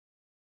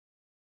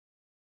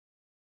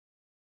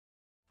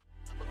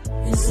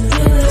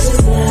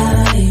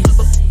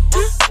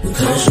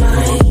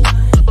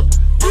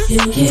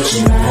get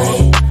you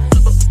right.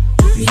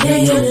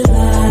 Creating a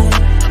life.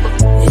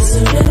 It's a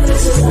real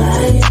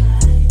life.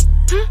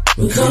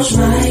 We Coach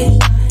Mike.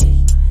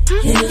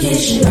 He'll get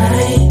you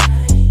right.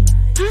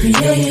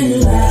 Creating a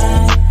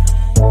life.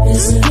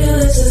 It's a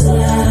real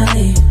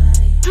life.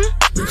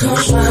 We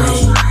Coach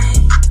Mike.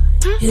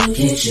 He'll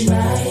get you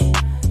right.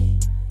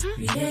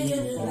 Creating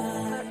a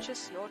life.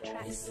 Purchase your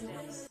tracks today.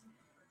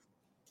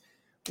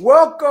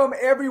 Welcome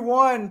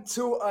everyone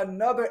to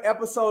another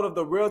episode of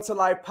the Realtor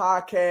Life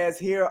Podcast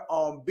here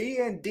on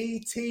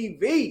B&D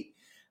TV.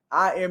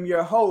 I am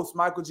your host,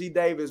 Michael G.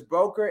 Davis,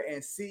 broker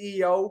and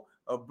CEO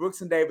of Brooks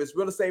 & Davis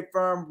Real Estate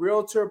Firm,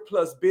 Realtor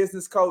plus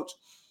Business Coach.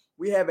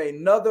 We have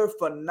another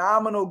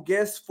phenomenal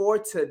guest for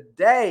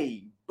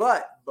today.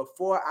 But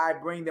before I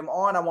bring them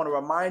on, I want to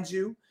remind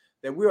you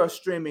that we are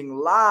streaming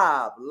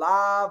live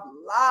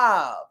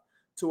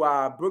to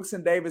our Brooks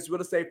 & Davis Real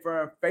Estate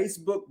Firm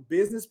Facebook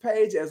business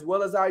page, as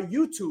well as our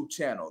YouTube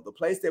channel, the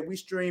place that we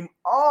stream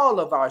all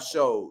of our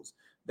shows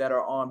that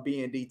are on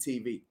B&D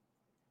TV.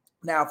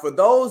 Now, for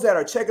those that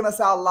are checking us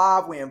out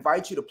live, we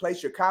invite you to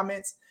place your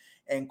comments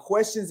and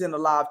questions in the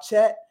live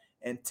chat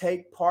and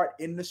take part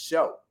in the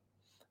show.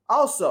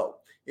 Also,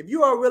 if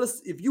you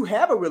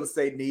have a real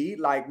estate need,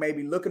 like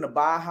maybe looking to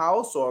buy a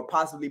house or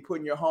possibly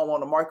putting your home on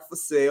the market for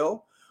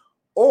sale,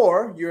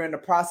 or you're in the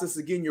process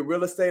of getting your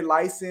real estate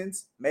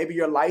license, maybe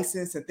you're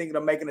licensed and thinking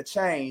of making a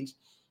change,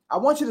 I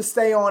want you to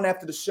stay on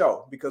after the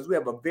show because we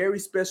have a very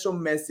special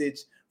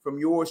message from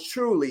yours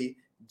truly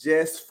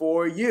just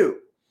for you.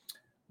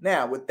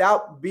 Now,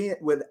 without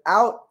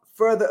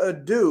further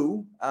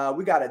ado,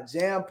 we got a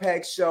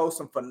jam-packed show,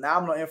 some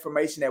phenomenal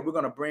information that we're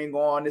going to bring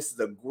on. This is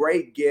a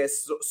great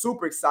guest.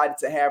 Super excited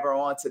to have her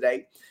on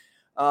today.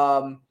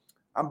 I'm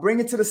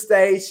bringing to the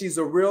stage, she's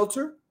a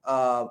realtor,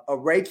 a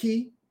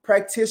Reiki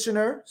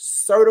practitioner,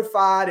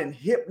 certified in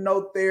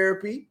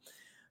hypnotherapy.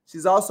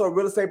 She's also a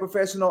real estate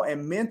professional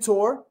and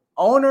mentor,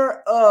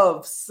 owner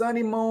of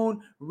Sunny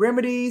Moon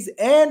Remedies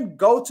and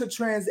Go to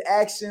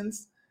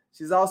Transactions.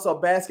 She's also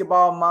a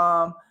basketball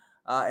mom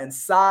and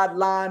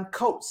sideline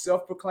coach,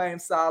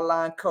 self-proclaimed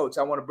sideline coach.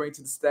 I want to bring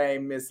to the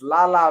stage Miss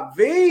Lala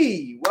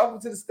V.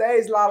 Welcome to the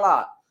stage,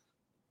 Lala.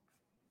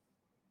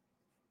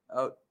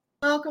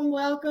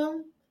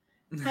 Welcome.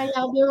 How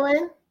y'all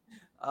doing?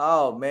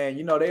 Oh,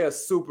 man, they are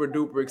super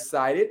duper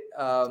excited.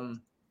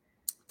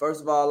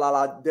 First of all,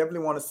 Lala, I definitely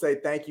want to say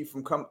thank you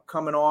for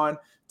coming on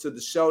to the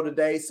show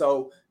today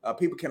so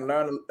people can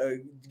learn,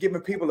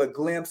 giving people a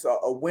glimpse,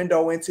 a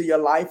window into your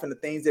life and the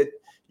things that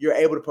you're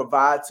able to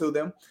provide to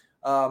them.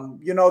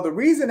 The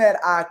reason that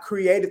I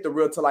created the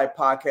Realtor Life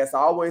Podcast, I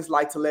always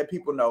like to let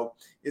people know,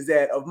 is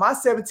that of my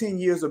 17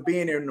 years of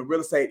being in the real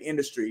estate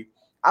industry,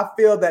 I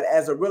feel that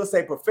as a real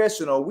estate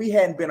professional, we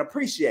hadn't been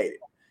appreciated.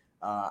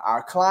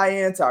 Our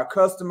clients, our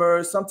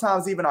customers,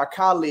 sometimes even our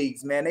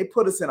colleagues, man, they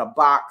put us in a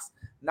box,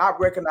 not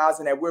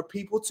recognizing that we're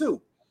people too,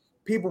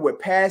 people with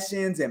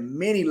passions and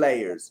many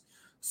layers.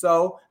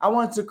 So I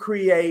wanted to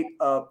create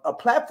a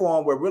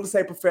platform where real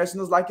estate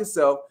professionals like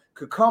yourself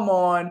could come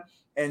on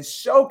and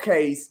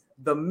showcase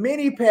the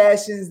many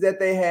passions that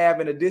they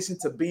have in addition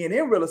to being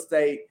in real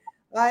estate.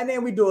 And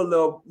then we do a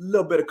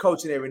little bit of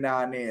coaching every now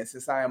and then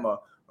since I am a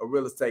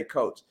real estate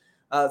coach.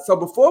 So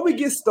before we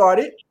get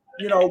started,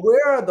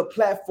 where are the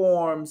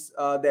platforms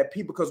that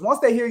people, because once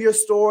they hear your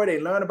story, they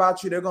learn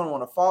about you, they're going to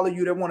want to follow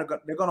you. They're going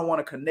to want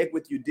to connect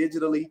with you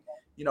digitally.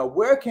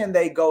 Where can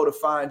they go to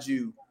find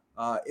you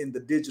in the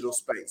digital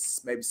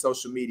space, maybe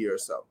social media or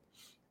so?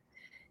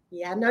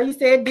 Yeah, I know you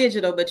said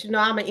digital, but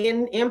I'm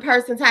an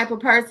in-person type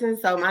of person.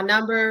 So my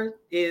number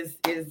is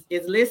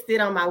listed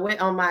on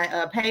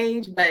my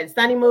page, but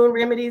Sunny Moon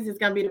Remedies is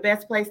going to be the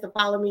best place to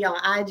follow me on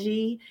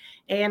IG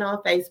and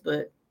on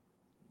Facebook.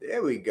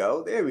 There we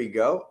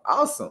go.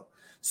 Awesome.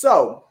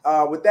 So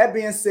with that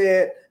being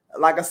said,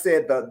 like I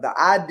said, the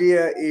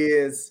idea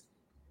is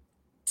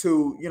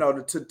to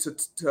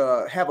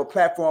have a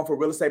platform for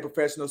real estate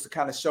professionals to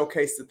kind of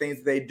showcase the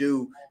things they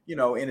do,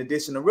 in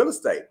addition to real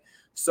estate.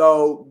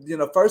 So,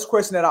 first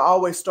question that I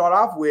always start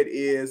off with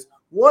is,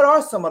 what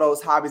are some of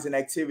those hobbies and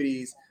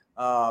activities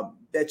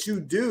that you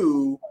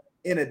do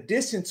in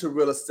addition to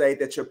real estate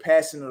that you're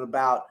passionate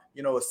about,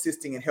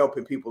 assisting and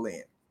helping people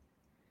in?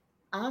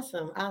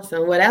 Awesome.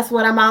 Well, that's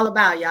what I'm all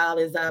about, y'all,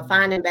 is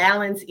finding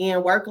balance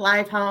in work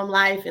life, home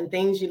life, and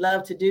things you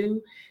love to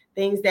do,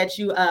 things that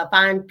you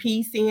find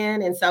peace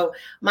in. And so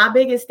my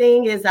biggest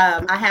thing is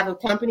I have a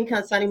company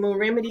called Sunny Moon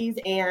Remedies,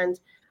 and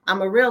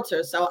I'm a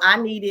realtor. So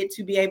I needed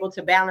to be able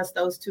to balance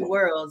those two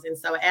worlds. And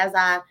so as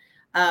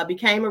I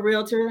became a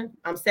realtor,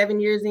 I'm 7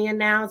 years in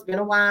now. It's been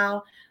a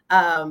while.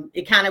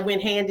 It kind of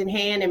went hand in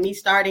hand, and me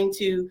starting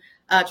to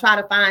try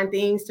to find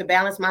things to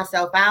balance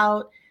myself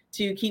out,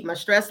 to keep my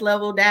stress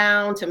level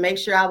down, to make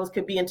sure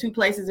could be in two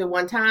places at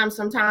one time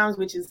sometimes,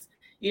 which is,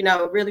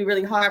 really,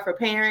 really hard for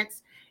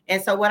parents.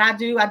 And so what I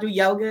do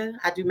yoga,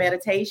 I do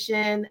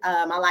meditation.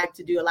 I like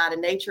to do a lot of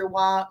nature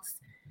walks.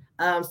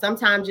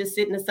 Sometimes just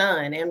sit in the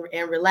sun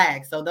and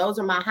relax. So those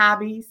are my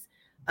hobbies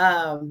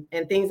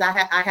and things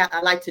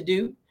I like to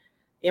do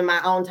in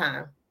my own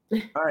time.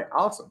 All right,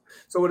 awesome.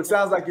 So what it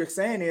sounds like you're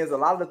saying is a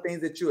lot of the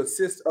things that you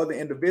assist other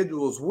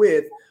individuals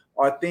with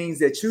are things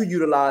that you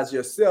utilize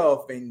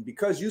yourself, and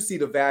because you see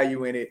the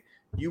value in it,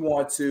 you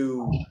want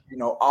to,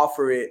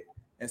 offer it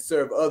and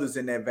serve others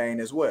in that vein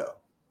as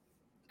well.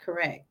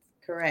 Correct.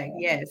 Correct.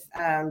 Yes.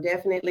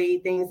 Definitely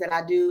things that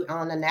I do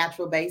on a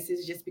natural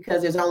basis, just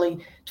because there's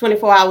only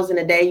 24 hours in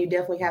a day. You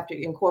definitely have to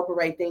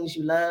incorporate things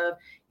you love,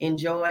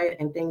 enjoy,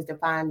 and things that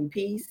find you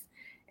peace.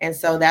 And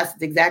so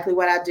that's exactly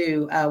what I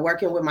do.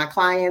 Working with my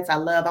clients.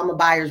 I'm a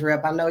buyer's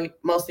rep. I know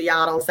most of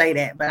y'all don't say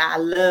that, but I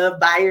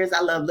love buyers.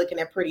 I love looking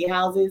at pretty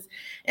houses.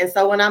 And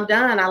so when I'm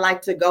done, I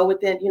like to go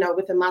within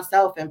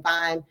myself and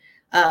find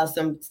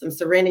some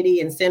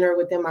serenity and center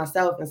within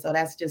myself. And so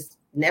that's just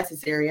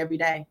necessary every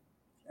day.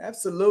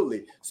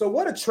 Absolutely. So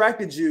what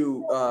attracted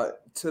you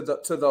to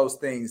those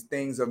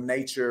things of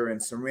nature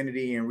and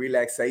serenity and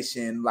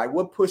relaxation? Like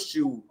what pushed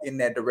you in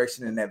that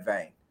direction, in that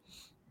vein?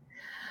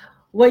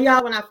 Well,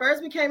 y'all, when I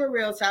first became a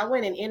realtor, I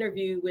went and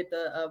interviewed with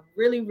a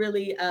really,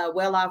 really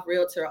well-off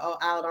realtor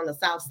out on the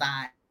South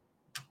Side.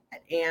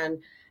 And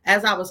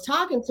as I was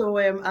talking to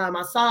him,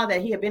 I saw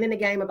that he had been in the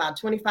game about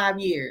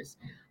 25 years,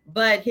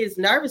 but his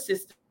nervous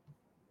system.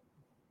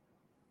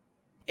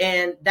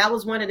 And that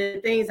was one of the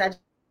things I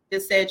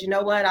just said, you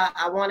know what,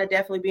 I want to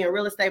definitely be in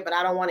real estate, but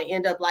I don't want to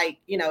end up like,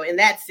 in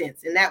that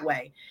sense, in that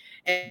way.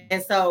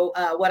 And so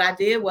what I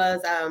did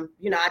was,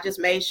 I just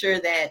made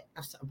sure that,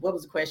 what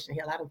was the question?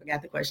 Hell, I don't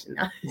forgot the question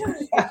now.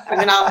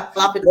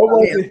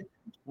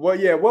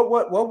 What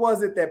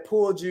was it that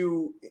pulled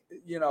you,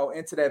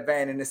 into that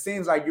vein? And it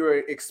seems like you were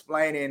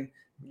explaining,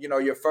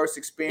 your first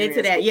experience.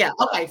 Into that, yeah.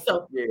 Okay,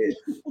 so. Yeah.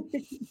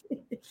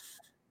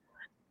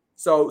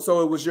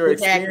 So it was your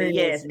experience.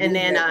 Yes. And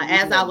then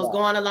as I was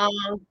going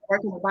along,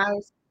 working with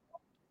buyers.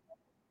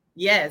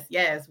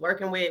 Yes.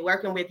 Working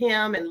with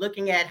him and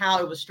looking at how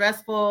it was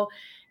stressful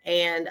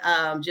and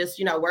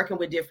just, working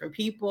with different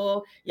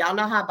people. Y'all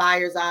know how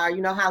buyers are,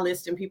 how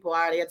listing people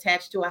are. They're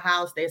attached to a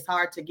house. It's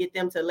hard to get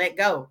them to let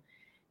go.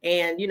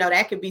 And,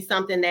 that could be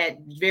something that's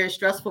very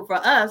stressful for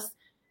us,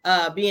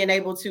 being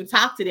able to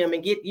talk to them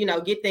and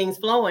get things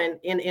flowing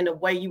in a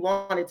way you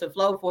want it to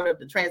flow for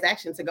the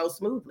transaction to go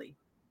smoothly.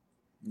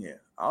 Yeah.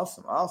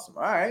 Awesome. All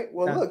right.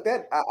 Well, look,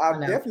 I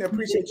definitely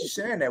appreciate you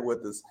sharing that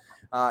with us.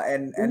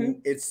 And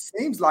it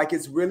seems like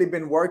it's really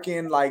been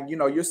working. Like,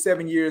 you're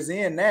 7 years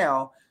in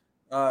now,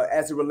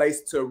 as it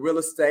relates to real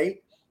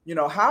estate.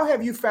 How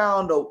have you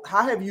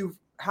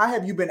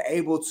been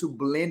able to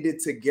blend it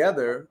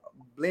together,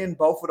 blend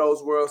both of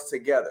those worlds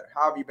together?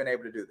 How have you been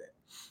able to do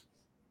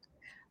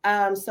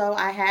that? So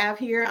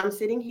I'm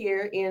sitting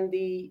here in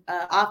the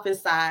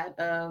office side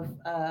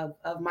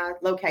of my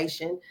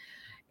location.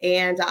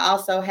 And I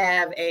also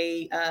have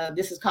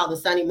this is called the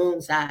sunny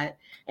moon side.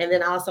 And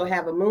then I also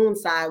have a moon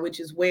side, which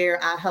is where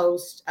I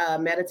host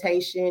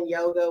meditation,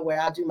 yoga,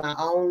 where I do my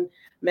own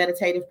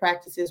meditative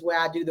practices, where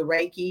I do the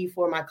Reiki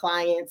for my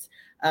clients,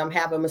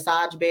 have a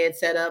massage bed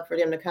set up for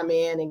them to come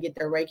in and get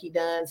their Reiki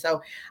done.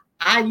 So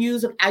I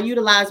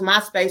utilize my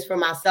space for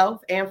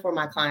myself and for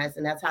my clients.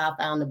 And that's how I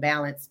found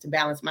to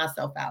balance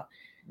myself out.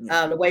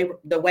 The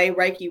way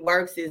Reiki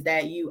works is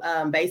that you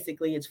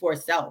basically it's for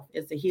self.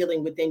 It's a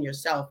healing within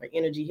yourself, an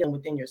energy healing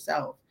within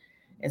yourself.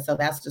 And so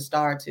that's the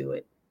start to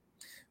it.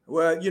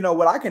 Well,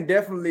 what I can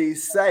definitely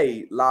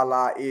say,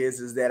 Lala,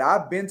 is that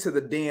I've been to the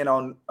den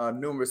on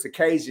numerous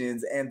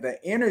occasions, and the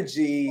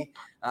energy,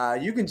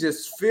 you can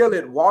just feel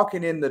it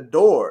walking in the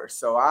door.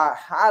 So I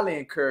highly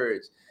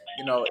encourage,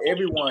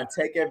 everyone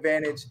take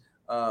advantage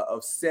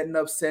of setting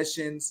up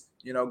sessions,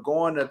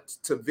 going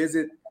to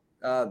visit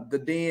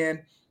the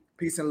den,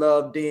 Peace and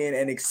Love Den,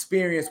 and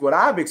experience what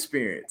I've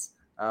experienced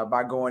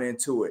by going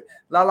into it.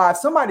 Lala, if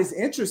somebody's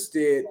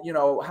interested,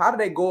 how do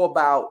they go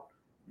about,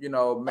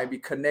 maybe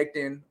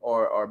connecting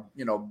or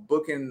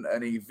booking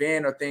an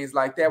event or things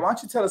like that? Why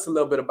don't you tell us a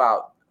little bit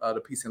about the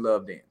Peace and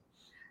Love Den?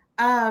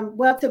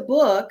 Well, to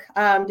book,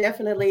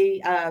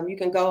 definitely you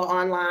can go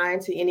online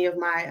to any of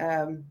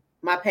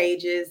my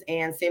pages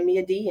and send me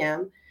a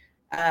DM.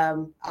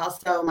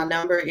 Also, my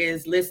number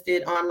is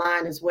listed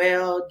online as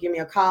well. Give me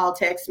a call,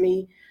 text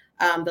me.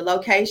 The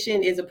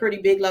location is a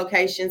pretty big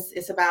location.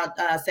 It's about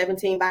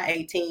 17 by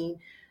 18.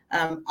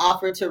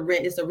 Offered to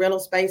rent. It's a rental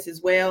space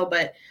as well.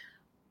 But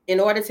in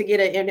order to get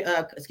an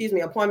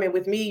appointment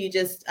with me, you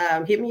just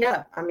hit me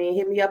up.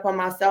 Hit me up on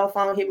my cell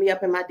phone. Hit me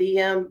up in my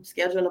DM.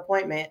 Schedule an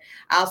appointment.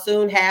 I'll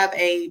soon have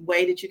a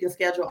way that you can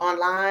schedule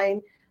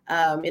online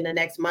in the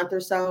next month or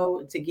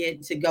so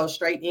to go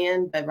straight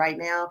in. But right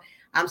now,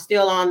 I'm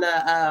still on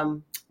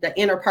the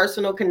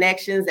interpersonal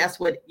connections. That's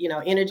what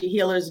energy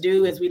healers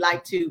do. Is we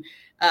like to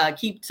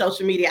keep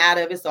social media out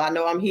of it. So I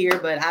know I'm here,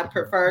 but I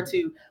prefer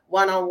to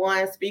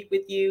one-on-one speak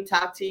with you,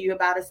 talk to you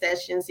about a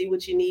session, see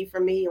what you need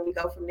from me, and we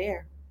go from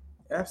there.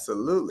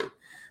 Absolutely.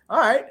 All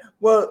right.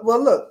 Well,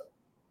 look,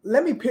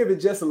 let me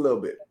pivot just a little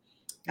bit.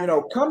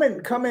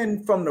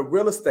 Coming from the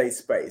real estate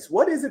space,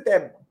 what is it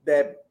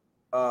that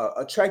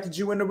attracted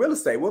you into real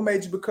estate? What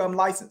made you become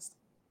licensed?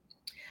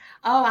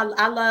 Oh,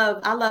 I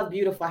love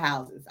beautiful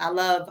houses. I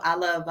love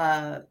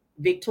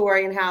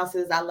Victorian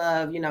houses. I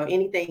love,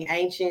 anything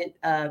ancient,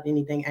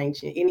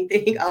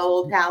 anything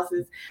old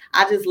houses.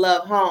 I just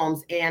love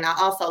homes. And I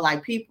also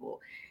like people.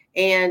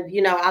 And,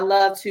 I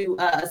love to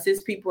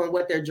assist people in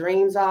what their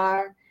dreams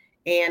are.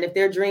 And if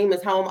their dream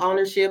is home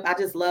ownership, I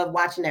just love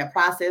watching that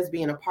process,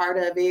 being a part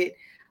of it.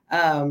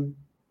 And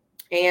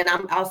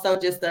I'm also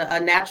just a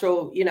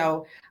natural,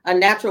 a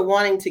natural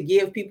wanting to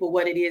give people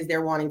what it is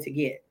they're wanting to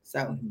get.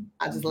 So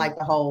I just like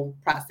the whole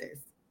process.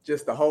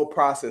 Just the whole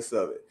process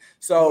of it.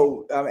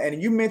 So,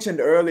 and you mentioned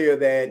earlier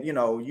that,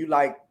 you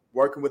like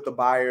working with the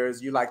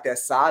buyers, you like that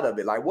side of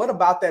it. Like, what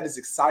about that is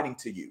exciting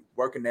to you,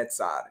 working that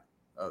side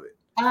of it?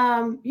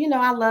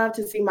 I love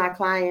to see my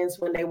clients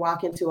when they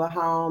walk into a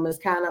home. It's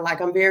kind of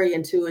like I'm very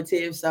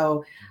intuitive.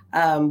 So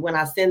when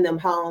I send them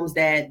homes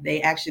that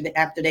they actually,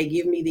 after they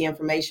give me the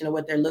information of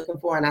what they're looking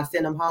for and I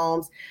send them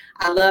homes,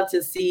 I love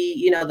to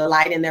see, the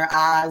light in their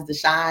eyes, the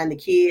shine, the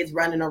kids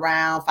running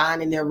around,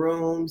 finding their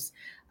rooms,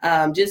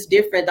 just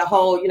different. The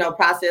whole,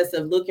 process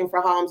of looking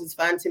for homes is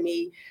fun to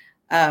me.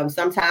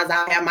 Sometimes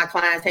I'll have my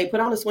clients, hey,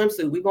 put on a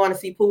swimsuit. We're going to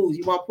see pools.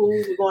 You want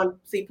pools? We're going to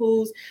see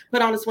pools.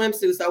 Put on a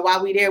swimsuit. So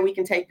while we're there, we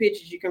can take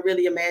pictures. You can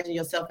really imagine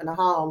yourself in a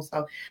home.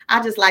 So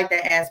I just like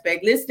that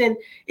aspect. Listing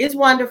is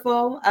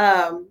wonderful, but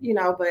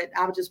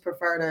I would just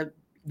prefer to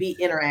be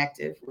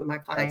interactive with my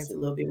clients a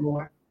little bit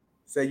more.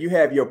 So you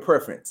have your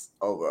preference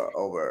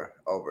over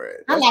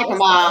it. I like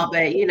them all,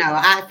 but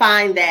I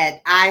find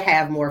that I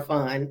have more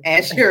fun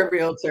as your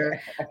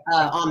realtor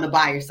on the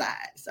buyer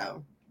side.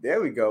 So. There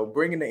we go,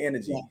 bringing the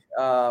energy.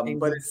 Yeah.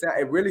 But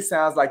it really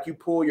sounds like you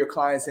pull your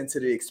clients into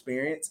the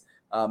experience,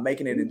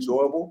 making it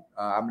enjoyable.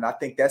 I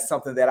think that's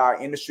something that our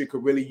industry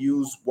could really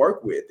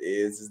work with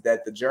is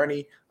that the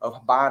journey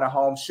of buying a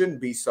home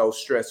shouldn't be so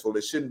stressful.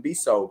 It shouldn't be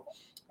so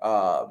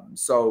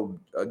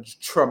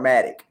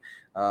traumatic.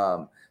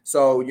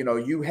 So,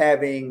 you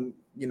having,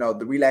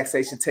 the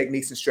relaxation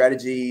techniques and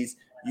strategies,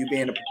 you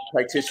being a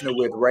practitioner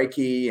with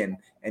Reiki and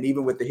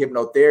even with the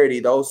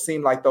hypnotherapy, those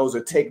seem like those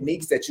are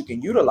techniques that you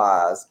can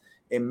utilize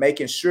in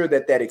making sure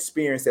that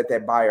experience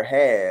that buyer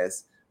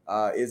has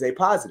is a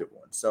positive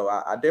one. So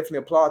I definitely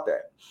applaud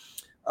that.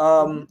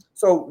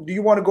 So do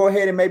you want to go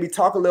ahead and maybe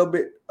talk a little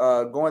bit,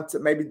 going to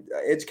maybe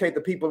educate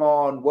the people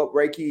on what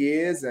Reiki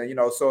is? And,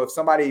 so if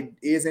somebody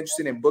is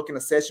interested in booking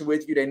a session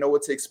with you, they know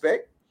what to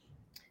expect?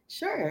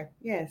 Sure.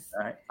 Yes.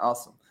 All right.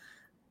 Awesome.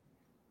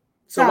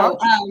 So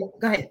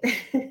go ahead.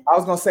 I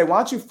was going to say, why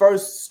don't you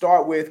first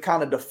start with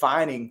kind of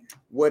defining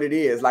what it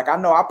is? Like, I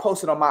know I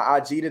posted on my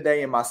IG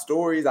today in my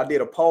stories, I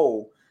did a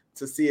poll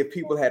to see if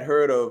people had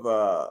heard of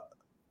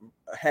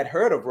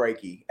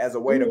Reiki as a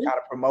way to kind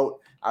of promote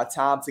our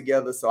time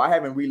together. So I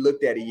haven't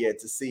re-looked at it yet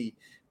to see,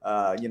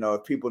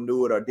 if people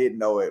knew it or didn't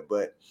know it.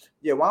 But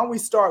yeah, why don't we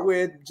start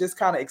with just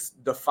kind of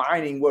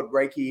defining what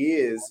Reiki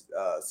is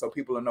so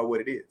people will know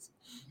what it is.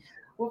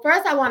 Well,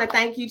 first, I want to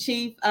thank you,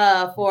 Chief,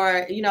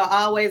 for,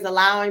 always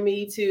allowing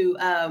me to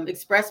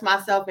express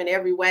myself in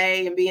every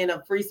way and being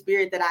a free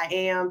spirit that I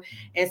am.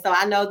 And so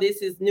I know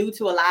this is new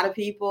to a lot of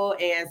people.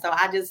 And so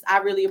I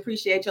really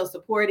appreciate your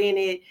support in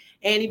it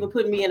and even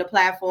putting me in a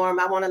platform.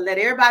 I want to let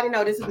everybody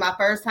know this is my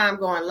first time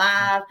going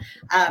live.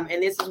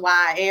 And this is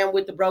why I am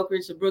with the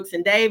brokerage of Brooks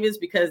and Davis,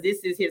 because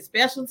this is his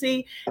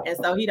specialty. And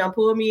so he done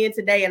pulled me in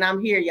today and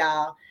I'm here,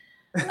 y'all.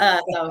 So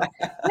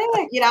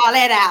get all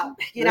that out.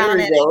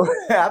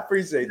 I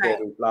appreciate that,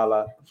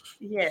 Lala.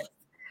 Yes.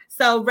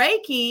 So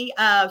Reiki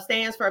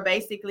stands for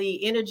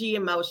basically energy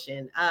and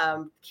motion.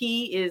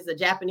 Ki is a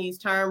Japanese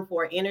term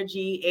for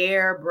energy,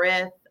 air,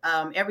 breath,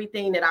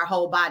 everything that our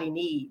whole body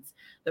needs.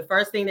 The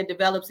first thing that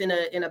develops in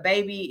a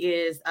baby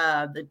is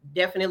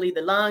definitely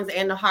the lungs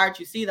and the heart.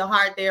 You see the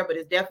heart there, but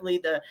it's definitely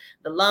the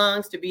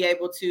lungs to be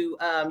able to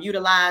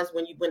utilize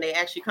when they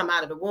actually come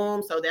out of the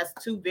womb. So that's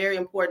two very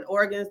important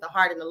organs, the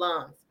heart and the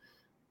lungs.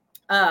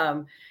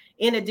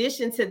 In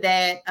addition to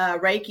that,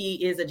 Reiki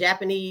is a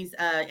Japanese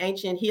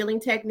ancient healing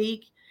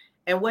technique.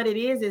 And what it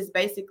is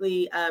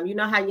basically, how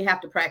you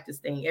have to practice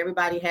things.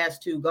 Everybody has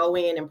to go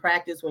in and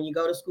practice. When you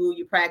go to school,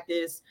 you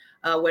practice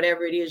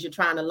whatever it is you're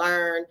trying to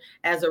learn.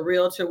 As a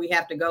realtor, we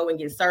have to go and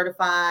get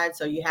certified.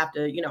 So you have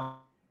to,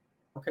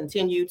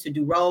 continue to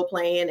do role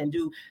playing and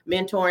do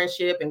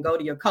mentorship and go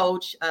to your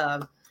coach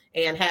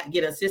and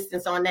get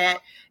assistance on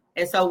that.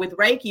 And so with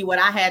Reiki, what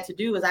I had to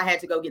do is I had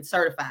to go get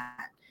certified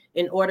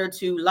in order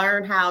to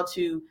learn how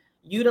to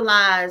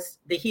utilize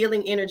the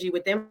healing energy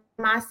within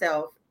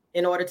myself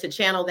in order to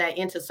channel that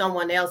into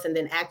someone else and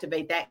then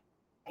activate that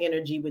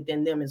energy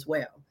within them as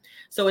well.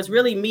 So it's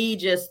really me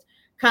just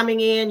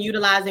coming in,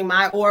 utilizing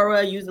my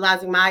aura,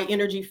 utilizing my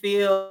energy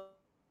field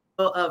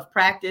of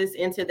practice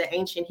into the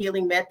ancient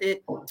healing method,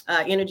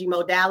 energy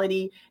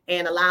modality,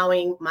 and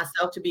allowing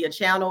myself to be a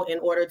channel in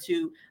order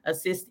to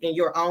assist in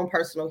your own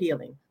personal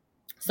healing.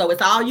 So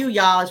it's all you,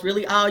 y'all. It's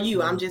really all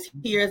you. I'm just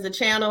here as a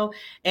channel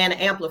and an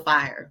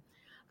amplifier.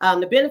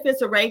 The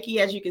benefits of Reiki,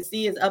 as you can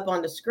see, is up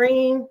on the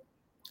screen.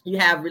 You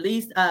have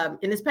released, and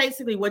it's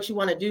basically what you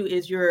want to do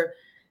is you're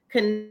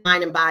connecting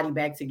mind and body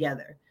back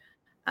together.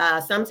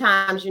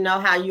 Sometimes,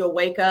 how you'll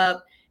wake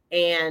up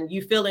and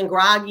you feeling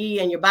groggy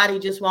and your body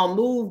just won't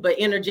move, but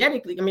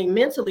energetically, I mean,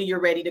 mentally, you're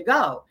ready to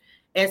go.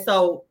 And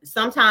so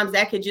sometimes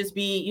that could just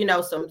be, you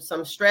know,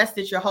 some stress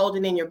that you're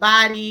holding in your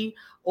body,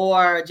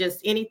 or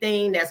just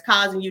anything that's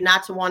causing you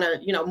not to want to,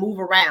 you know, move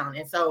around.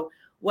 And so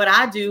what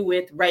I do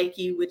with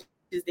Reiki, which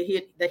is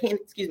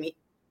the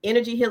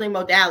energy healing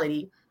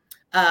modality,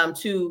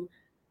 to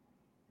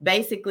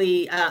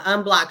basically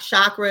unblock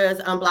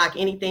chakras, unblock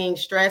anything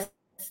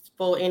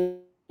stressful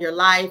in your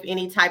life,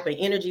 any type of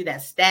energy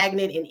that's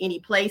stagnant in any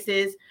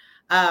places.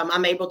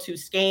 I'm able to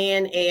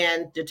scan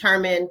and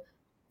determine.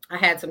 I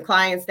had some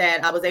clients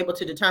that I was able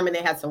to determine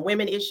they had some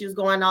women issues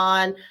going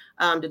on,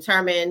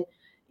 determine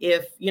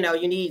if, you know,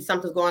 you need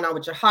something's going on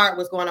with your heart,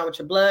 what's going on with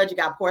your blood, you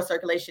got poor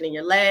circulation in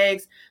your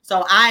legs.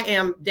 So I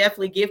am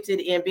definitely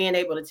gifted in being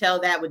able to tell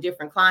that with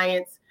different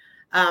clients.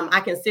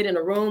 I can sit in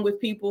a room with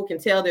people, can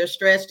tell their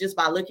stress just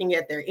by looking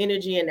at their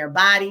energy and their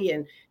body,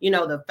 and, you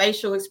know, the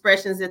facial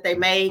expressions that they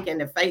make, and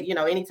the face, you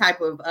know, any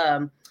type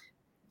of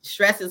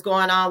stress is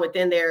going on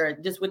within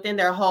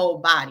their whole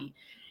body.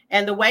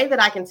 And the way that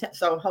I can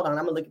so hold on,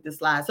 I'm gonna look at this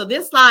slide. So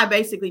this slide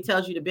basically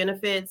tells you the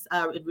benefits.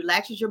 It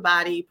relaxes your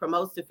body,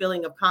 promotes the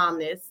feeling of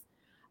calmness,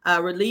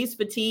 relieves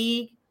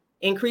fatigue,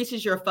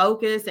 increases your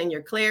focus and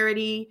your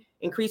clarity,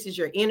 increases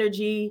your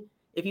energy.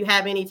 If you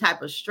have any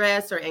type of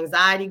stress or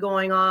anxiety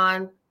going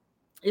on,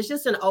 it's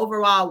just an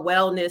overall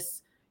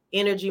wellness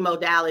energy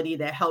modality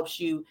that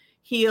helps you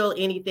heal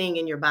anything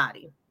in your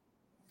body.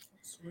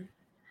 Sweet.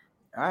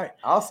 All right,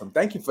 awesome.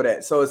 Thank you for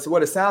that. So it's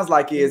what it sounds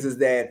like is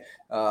that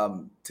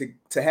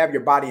to have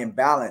your body in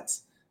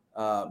balance,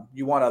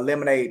 you want to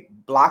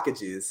eliminate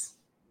blockages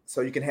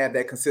so you can have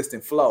that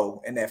consistent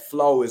flow, and that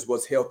flow is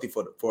what's healthy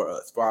for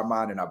us, for our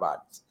mind and our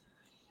bodies.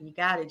 You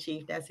got it,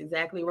 Chief. That's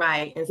exactly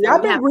right. And so yeah,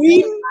 I've been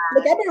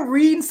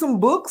reading some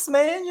books,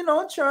 man, you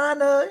know, trying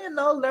to, you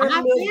know, learn a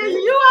little bit.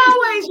 You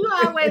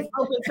always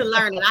open to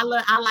learning.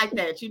 I like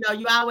that. You know,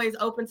 you always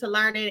open to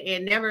learning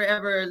and never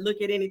ever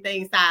look at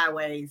anything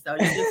sideways. So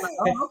you're just like,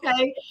 oh,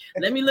 okay,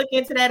 let me look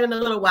into that in a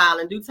little while,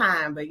 in due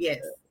time. But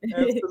yes.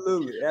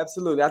 Absolutely.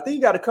 Absolutely. I think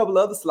you got a couple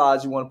other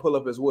slides you want to pull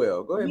up as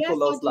well. Go ahead and pull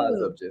those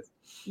slides up, Jess.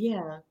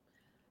 Yeah.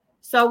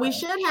 So we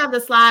should have the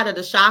slide of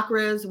the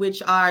chakras,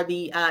 which are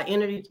the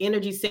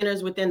energy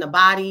centers within the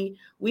body.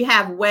 We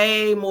have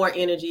way more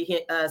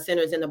energy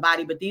centers in the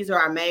body, but these are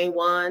our main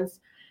ones.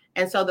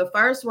 And so the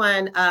first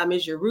one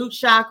is your root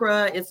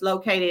chakra. It's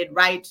located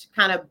right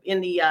kind of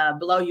in the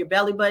below your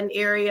belly button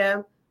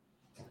area.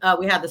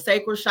 We have the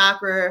sacral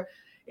chakra.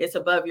 It's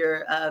above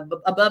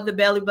the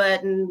belly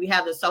button. We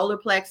have the solar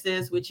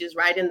plexus, which is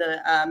right in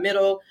the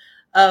middle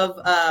of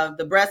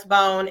the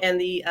breastbone and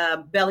the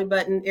belly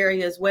button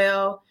area as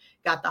well.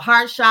 Got the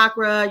heart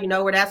chakra, you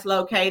know where that's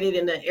located,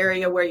 in the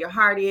area where your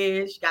heart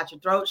is. You got your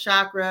throat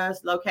chakra,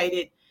 it's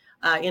located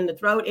in the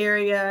throat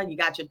area. You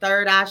got your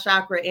third eye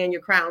chakra and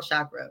your crown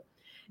chakra.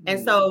 And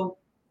so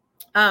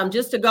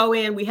just to go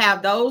in, we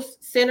have those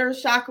center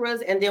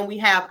chakras, and then we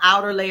have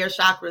outer layer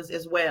chakras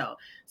as well.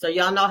 So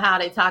y'all know how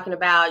they talking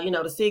about, you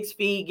know, the 6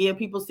 feet, give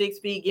people 6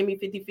 feet, give me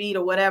 50 feet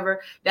or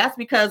whatever. That's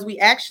because we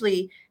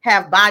actually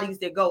have bodies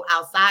that go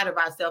outside of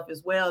ourselves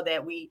as well,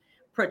 that we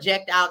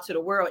project out to the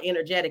world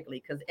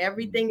energetically, because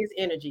everything is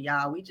energy,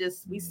 y'all. We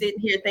sitting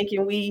here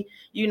thinking we,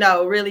 you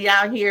know, really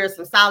out here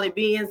some solid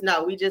beings.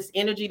 No, we just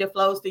energy that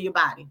flows through your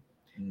body.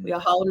 We a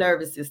whole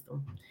nervous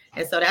system.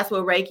 And so that's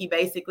what Reiki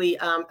basically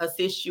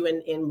assists you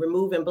in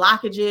removing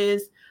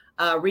blockages,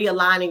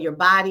 realigning your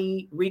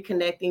body,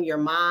 reconnecting your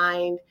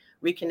mind,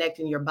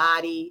 reconnecting your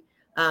body,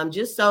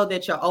 just so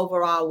that your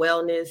overall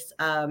wellness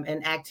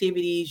and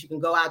activities, you can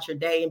go out your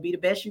day and be the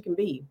best you can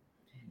be.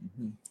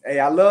 Hey,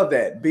 I love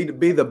that. Be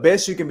the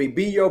best you can be.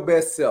 Be your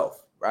best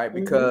self, right?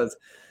 Because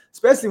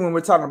especially when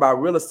we're talking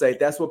about real estate,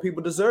 that's what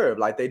people deserve.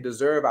 Like, they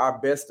deserve our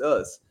best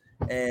us.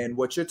 And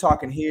what you're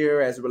talking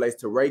here as it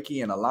relates to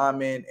Reiki and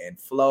alignment and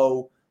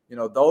flow, you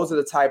know, those are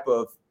the type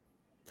of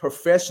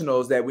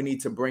professionals that we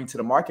need to bring to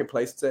the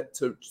marketplace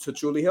to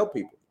truly help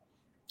people.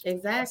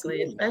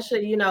 Exactly. Absolutely.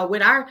 Especially, you know,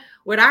 with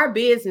our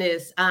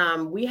business,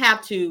 we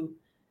have to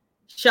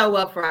show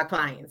up for our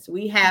clients.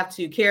 We have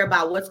to care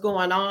about what's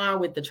going on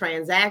with the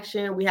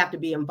transaction. We have to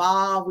be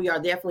involved. We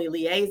are definitely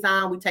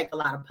liaison. We take a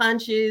lot of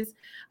punches.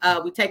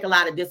 We take a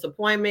lot of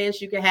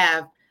disappointments. You can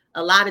have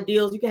a lot of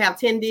deals. You can have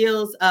 10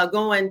 deals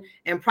going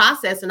and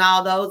processing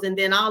all those, and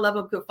then all of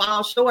them could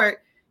fall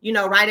short, you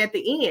know, right at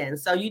the end.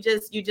 So you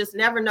just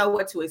never know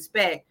what to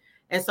expect.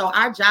 And so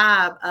our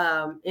job,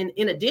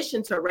 in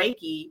addition to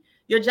Reiki,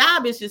 your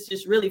job is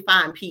just really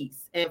find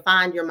peace and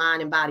find your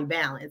mind and body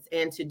balance.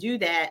 And to do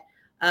that,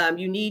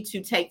 you need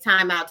to take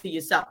time out to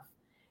yourself.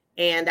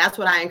 And that's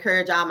what I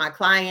encourage all my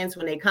clients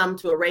when they come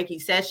to a Reiki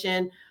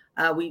session.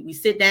 We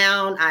sit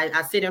down,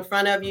 I sit in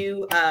front of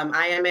you.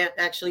 I am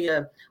actually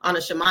on a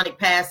shamanic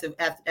path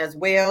as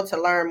well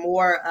to learn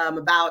more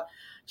about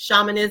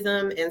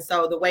shamanism. And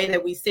so the way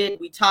that we sit,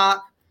 we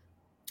talk,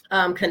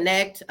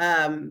 connect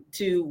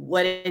to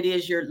what it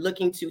is you're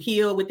looking to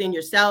heal within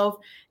yourself.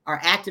 or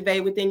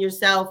activate within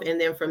yourself. And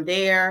then from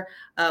there,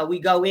 we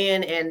go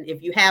in. And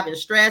if you having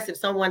stress, if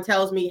someone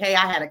tells me, hey,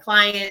 I had a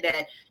client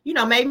that,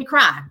 made me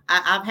cry.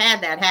 I've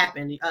had that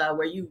happen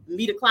where you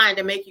meet a client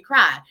that make you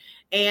cry.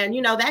 And,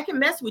 that can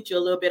mess with you a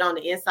little bit on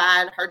the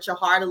inside, hurt your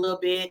heart a little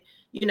bit.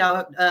 You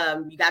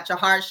got your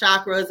heart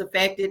chakra is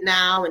affected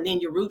now, and then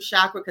your root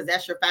chakra, because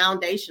that's your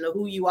foundation of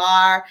who you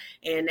are.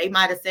 And they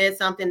might have said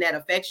something that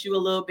affects you a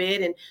little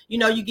bit. And,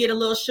 you get a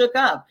little shook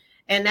up.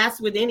 And that's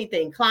with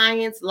anything,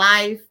 clients,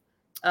 life,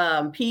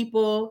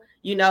 people.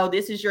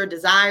 This is your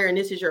desire and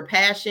this is your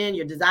passion.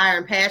 Your desire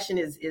and passion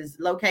is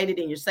located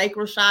in your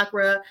sacral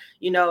chakra,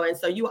 and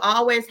so you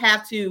always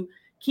have to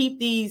keep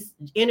these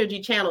energy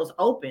channels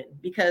open,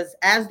 because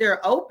as they're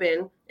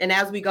open and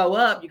as we go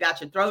up, you got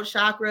your throat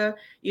chakra,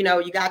 you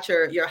got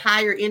your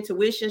higher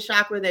intuition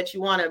chakra that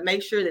you want to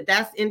make sure that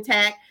that's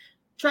intact.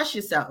 Trust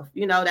yourself.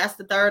 That's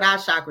the third eye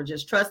chakra,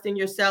 just trusting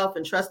yourself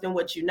and trusting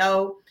what you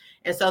know.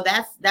 And so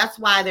that's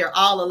why they're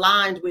all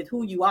aligned with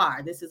who you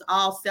are. This is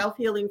all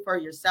self-healing for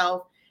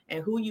yourself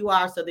and who you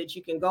are, so that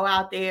you can go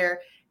out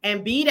there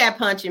and be that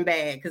punching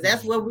bag. Because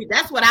that's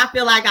what I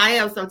feel like I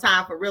am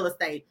sometimes for real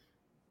estate.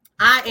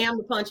 I am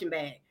the punching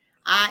bag.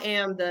 I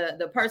am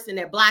the person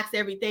that blocks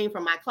everything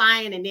from my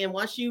client. And then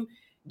once you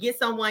get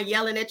someone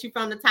yelling at you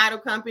from the title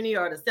company,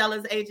 or the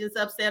seller's agent's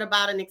upset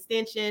about an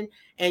extension,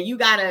 and you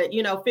got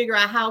to, figure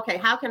out how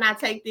can I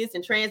take this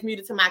and transmute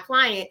it to my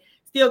client,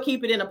 still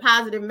keep it in a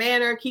positive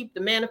manner, keep the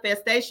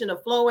manifestation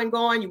of flowing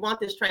going. You want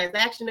this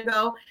transaction to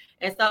go.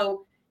 And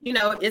so,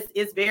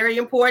 it's very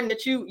important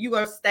that you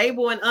are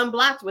stable and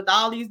unblocked with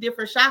all these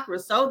different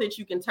chakras, so that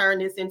you can turn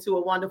this into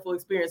a wonderful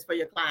experience for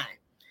your client.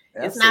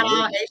 Absolutely. It's not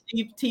all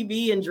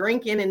HGTV and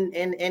drinking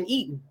and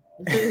eating.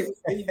 You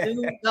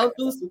do go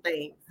through some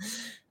things.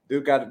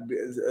 You got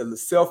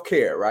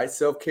self-care, right?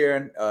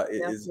 Self-care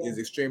is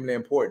extremely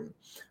important.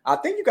 I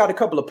think you got a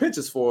couple of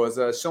pictures for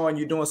us showing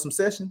you doing some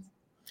sessions.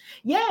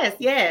 Yes.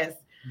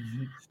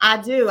 Mm-hmm.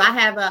 I do. I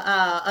have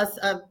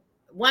a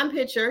one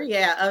picture,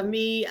 of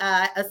me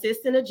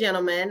assisting a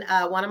gentleman,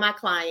 one of my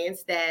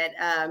clients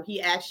that he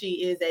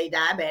actually is a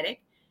diabetic.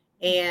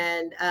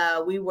 And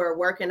we were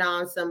working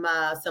on some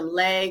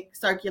leg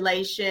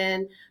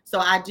circulation. So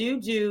I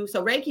do.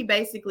 So Reiki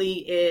basically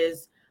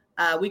is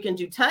we can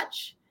do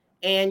touch,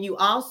 and you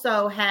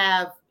also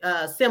have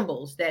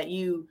symbols that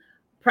you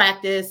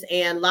practice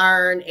and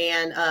learn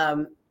and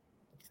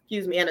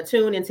and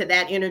attune into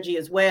that energy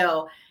as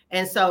well.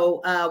 And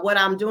so what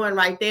I'm doing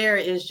right there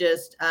is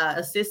just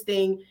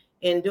assisting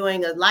in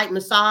doing a light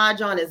massage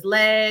on his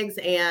legs.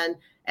 And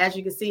as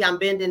you can see, I'm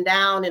bending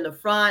down in the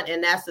front,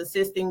 and that's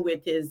assisting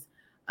with his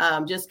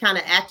just kind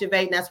of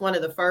activating. That's one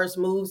of the first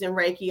moves in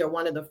Reiki, or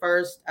one of the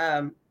first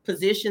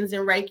positions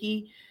in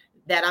Reiki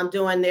that I'm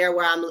doing there,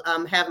 where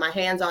I'm have my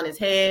hands on his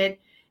head.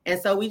 And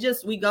so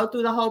we go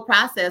through the whole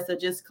process of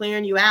just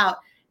clearing you out.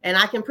 And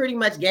I can pretty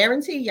much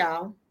guarantee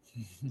y'all,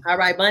 all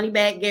right, money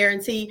back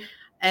guarantee.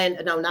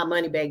 And no, not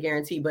money back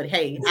guarantee, but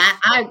hey,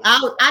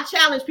 I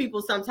challenge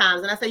people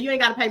sometimes, and I say, you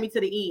ain't got to pay me to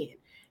the end.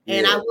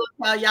 And I will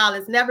tell y'all,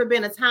 it's never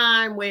been a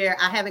time where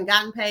I haven't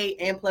gotten paid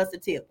and plus a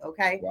tip.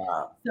 Okay.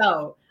 Wow.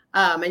 So,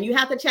 and you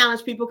have to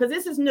challenge people, because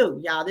this is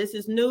new, y'all. This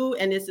is new.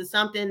 And this is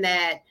something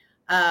that,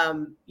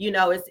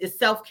 it's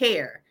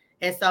self-care.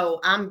 And so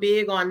I'm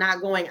big on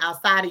not going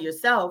outside of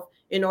yourself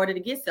in order to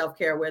get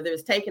self-care, whether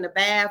it's taking a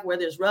bath,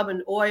 whether it's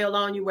rubbing oil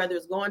on you, whether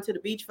it's going to the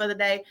beach for the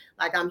day.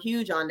 Like, I'm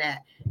huge on that.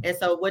 And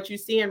so what you're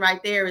seeing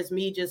right there is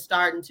me just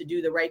starting to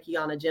do the Reiki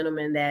on a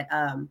gentleman that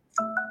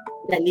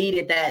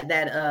needed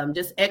that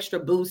just extra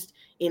boost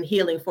in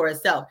healing for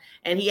itself.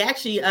 And he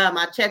actually,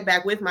 I checked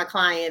back with my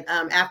client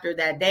after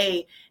that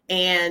day,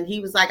 and he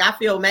was like, I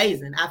feel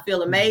amazing. I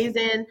feel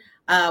amazing.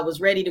 Was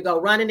ready to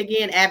go running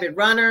again. Avid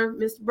runner,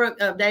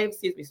 Mr. Davis,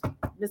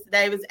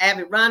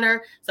 avid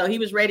runner. So he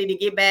was ready to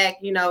get back,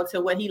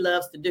 to what he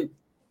loves to do.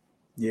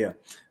 Yeah.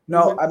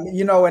 No, I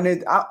mean,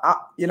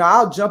 and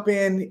I'll jump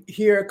in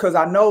here, because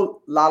I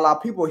know a lot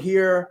of people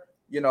hear,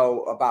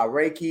 about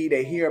Reiki,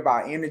 they hear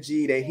about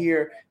energy, they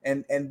hear,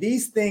 and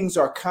these things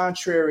are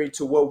contrary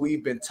to what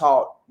we've been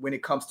taught when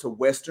it comes to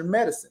Western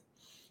medicine.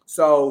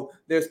 So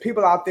there's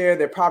people out there,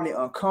 they're probably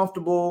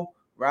uncomfortable,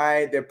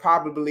 right? They're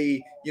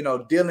probably,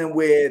 dealing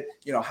with,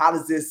 how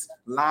does this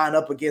line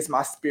up against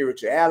my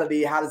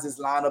spirituality? How does this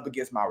line up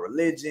against my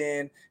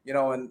religion?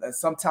 And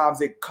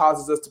sometimes it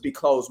causes us to be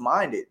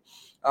closed-minded.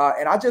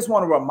 And I just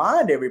want to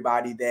remind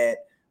everybody that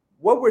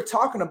what we're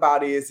talking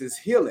about is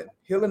healing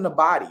the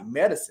body,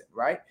 medicine,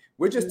 right?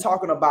 We're just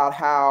talking about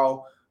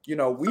how,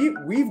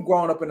 we've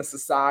grown up in a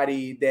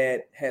society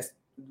that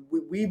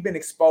we've been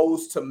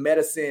exposed to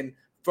medicine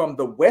from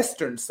the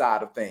Western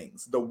side of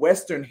things, the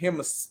Western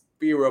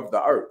hemisphere of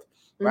the earth,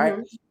 right?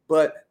 Mm-hmm.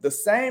 But the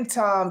same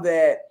time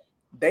that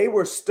they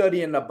were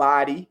studying the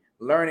body,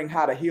 learning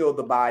how to heal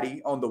the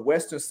body on the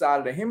Western side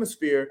of the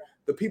hemisphere,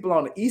 the people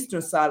on the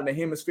Eastern side of the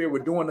hemisphere were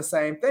doing the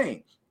same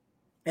thing.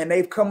 And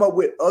they've come up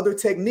with other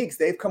techniques.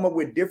 They've come up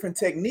with different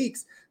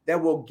techniques that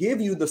will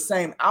give you the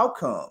same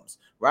outcomes,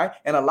 right?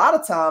 And a lot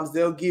of times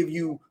they'll give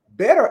you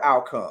better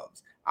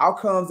outcomes.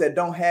 outcomes that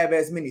don't have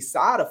as many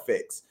side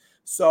effects.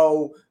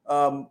 So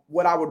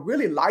what I would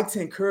really like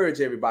to encourage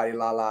everybody,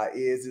 Lala,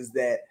 is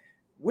that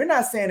we're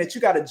not saying that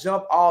you got to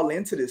jump all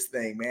into this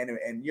thing, man.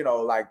 And you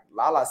know, like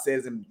Lala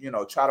says, and you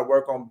know, try to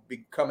work on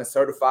becoming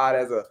certified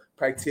as a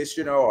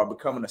practitioner or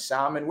becoming a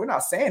shaman. We're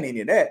not saying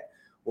any of that.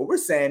 What we're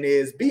saying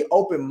is be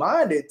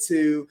open-minded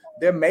to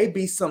there may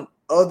be some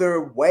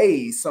other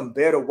ways, some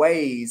better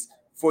ways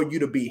for you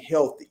to be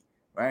healthy,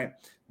 right?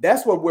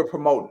 That's what we're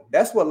promoting.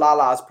 That's what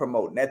Lala is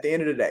promoting. At the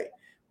end of the day,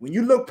 when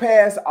you look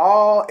past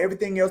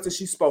everything else that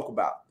she spoke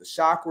about, the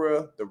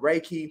chakra, the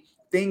Reiki,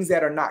 things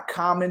that are not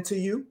common to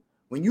you,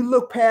 when you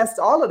look past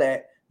all of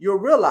that, you'll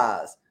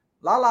realize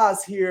Lala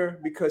is here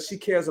because she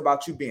cares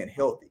about you being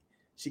healthy.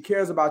 She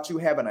cares about you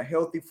having a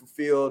healthy,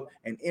 fulfilled,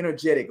 and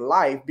energetic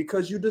life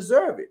because you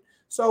deserve it.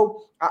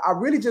 So I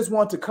really just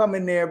want to come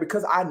in there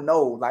because I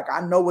know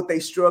what they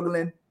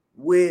struggling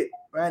with,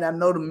 right? I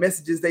know the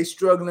messages they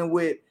struggling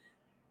with,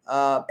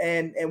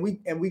 and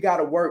we got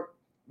to work.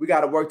 We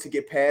got to work to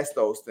get past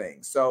those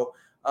things. So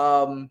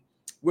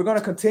we're going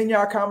to continue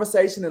our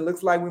conversation. It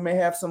looks like we may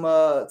have some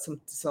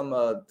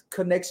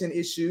connection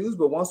issues,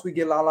 but once we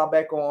get Lala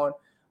back on,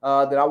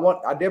 then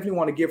I definitely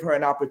want to give her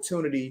an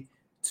opportunity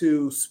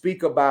to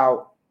speak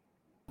about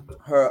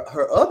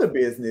her other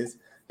business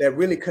that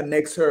really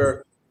connects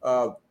her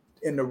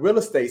in the real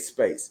estate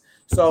space.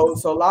 So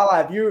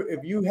Lala,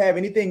 if you have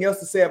anything else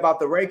to say about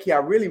the Reiki, I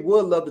really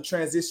would love to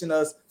transition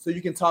us so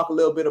you can talk a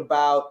little bit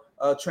about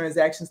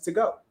transactions to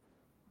go.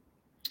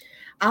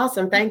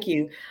 Awesome. Thank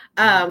you.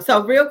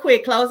 So real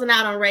quick, closing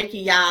out on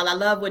Reiki, y'all. I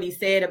love what he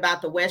said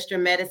about the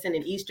Western medicine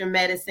and Eastern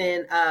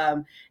medicine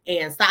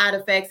and side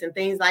effects and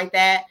things like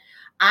that.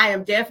 I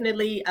am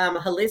definitely a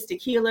holistic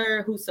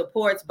healer who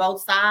supports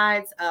both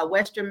sides.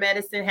 Western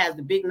medicine has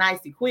the big,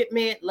 nice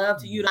equipment.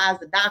 Love to utilize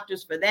the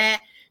doctors for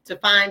that to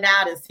find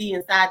out and see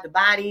inside the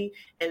body.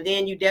 And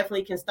then you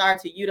definitely can start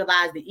to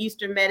utilize the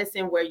Eastern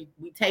medicine where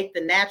we take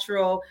the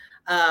natural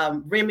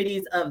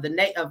remedies of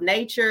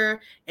nature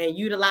and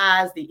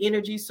utilize the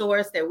energy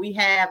source that we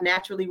have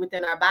naturally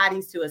within our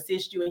bodies to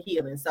assist you in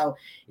healing. So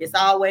it's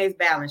always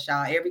balanced,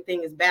 y'all.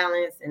 Everything is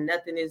balanced and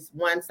nothing is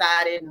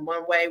one-sided in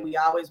one way. We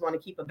always want to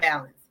keep a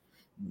balance.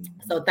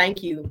 So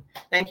thank you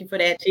for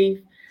that, Chief.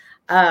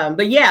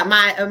 But yeah,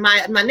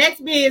 my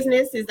next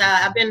business is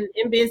I've been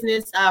in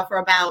business for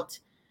about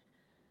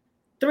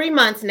 3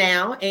 months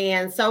now,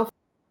 and so.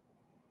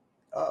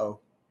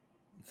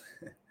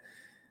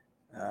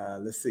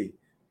 Let's see.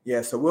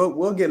 Yeah, so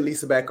we'll get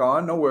Lisa back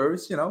on. No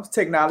worries. You know, it's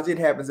technology. It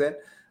happens.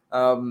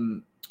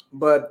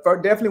 But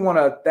definitely want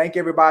to thank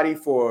everybody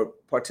for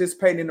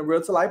participating in the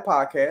Real to Life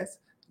podcast.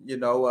 You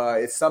know,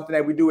 it's something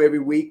that we do every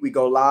week. We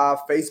go live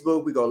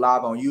Facebook. We go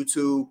live on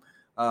YouTube.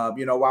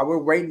 You know, while we're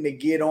waiting to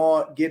get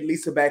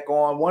Lisa back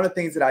on, one of the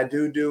things that I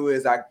do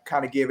is I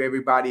kind of give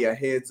everybody a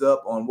heads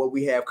up on what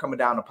we have coming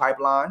down the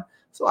pipeline.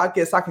 So I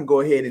guess I can go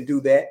ahead and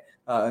do that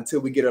until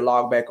we get her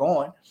logged back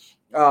on.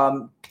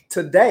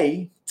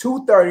 Today,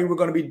 2:30, we're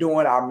going to be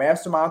doing our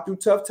Mastermind Through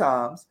Tough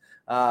Times.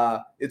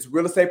 It's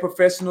real estate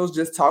professionals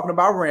just talking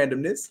about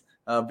randomness.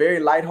 Very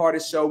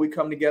lighthearted show. We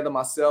come together,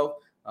 myself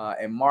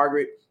and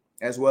Margaret,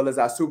 as well as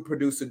our super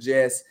producer,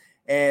 Jess.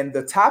 And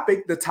the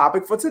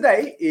topic for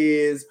today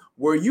is,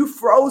 were you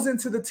frozen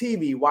to the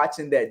TV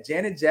watching that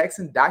Janet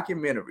Jackson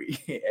documentary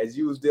as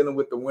you was dealing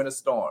with the winter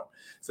storm?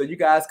 So you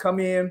guys come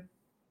in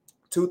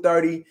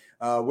 2:30.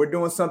 We're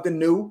doing something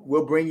new.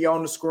 We'll bring you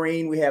on the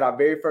screen. We had our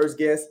very first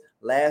guest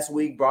last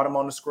week, brought him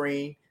on the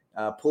screen,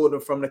 pulled him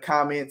from the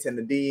comments and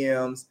the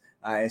DMs,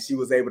 and she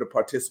was able to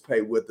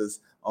participate with us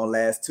on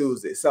last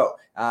Tuesday. So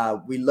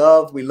we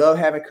love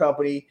having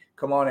company.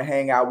 Come on and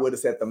hang out with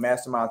us at the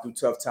Mastermind Through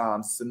Tough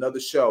Times. It's another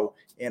show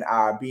in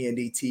our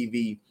BND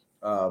TV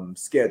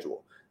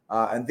schedule.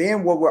 And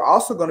then what we're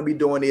also going to be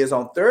doing is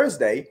on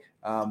Thursday,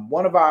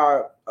 one of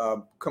our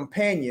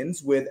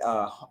companions with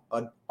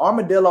an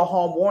Armadillo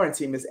Home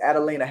Warranty, Miss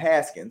Adelina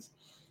Haskins,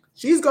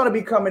 she's going to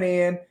be coming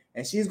in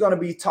and she's going to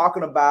be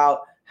talking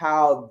about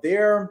how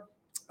their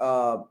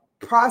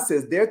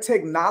process, their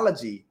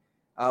technology,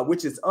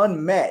 which is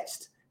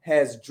unmatched,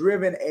 has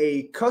driven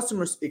a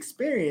customer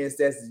experience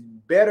that's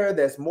better,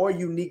 that's more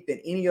unique than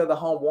any other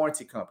home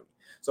warranty company.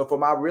 So for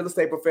my real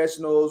estate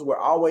professionals, we're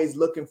always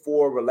looking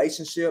for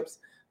relationships.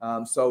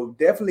 So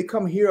definitely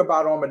come hear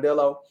about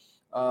Armadillo.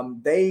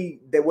 What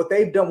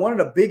they've done, one of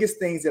the biggest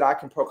things that I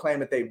can proclaim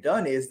that they've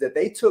done is that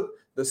they took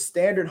the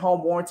standard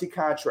home warranty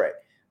contract.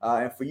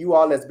 And for you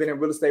all that's been in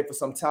real estate for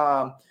some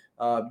time,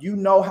 you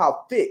know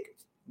how thick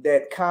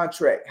that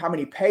contract, how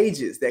many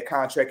pages that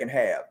contract can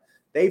have.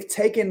 They've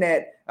taken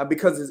that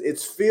because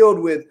it's filled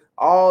with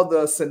all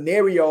the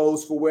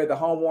scenarios for where the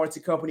home warranty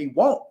company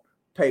won't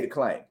pay the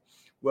claim.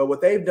 Well,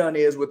 what they've done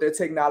is with their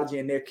technology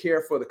and their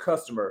care for the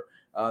customer,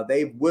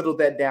 they've whittled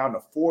that down to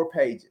 4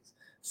 pages.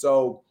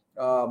 So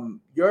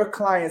your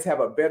clients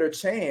have a better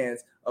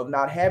chance of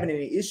not having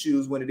any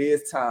issues when it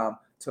is time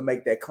to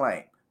make that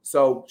claim.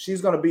 So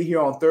she's going to be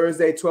here on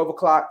Thursday, 12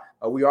 o'clock.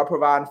 We are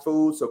providing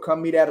food. So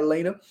come meet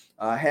Adelina,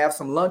 have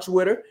some lunch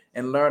with her,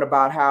 and learn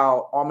about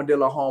how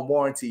Armadillo Home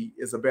Warranty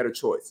is a better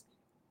choice.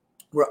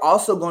 We're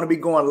also going to be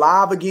going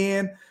live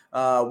again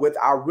with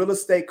our real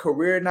estate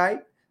career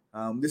night.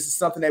 This is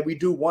something that we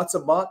do once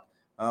a month.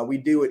 We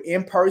do it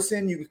in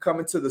person. You can come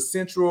into the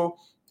central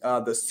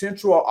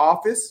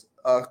office,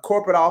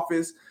 corporate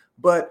office,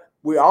 but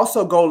we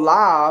also go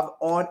live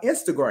on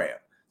Instagram.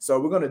 So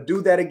we're going to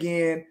do that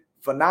again.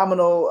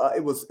 Phenomenal.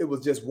 It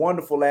was just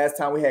wonderful last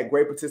time. We had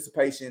great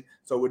participation.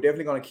 So we're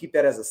definitely going to keep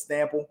that as a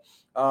sample.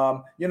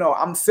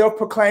 I'm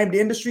self-proclaimed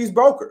industries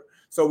broker.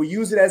 So we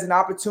use it as an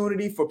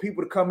opportunity for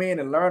people to come in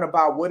and learn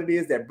about what it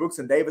is that Brooks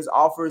and Davis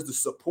offers, the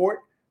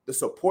support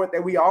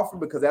that we offer,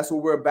 because that's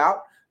what we're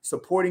about,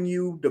 supporting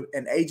you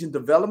in agent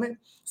development.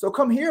 So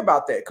come hear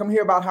about that. Come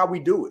hear about how we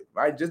do it,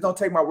 right? Just don't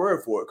take my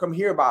word for it. Come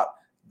hear about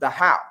the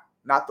how,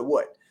 not the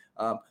what.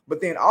 But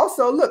then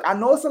also, look, I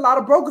know it's a lot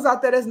of brokers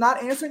out there that's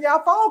not answering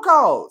y'all phone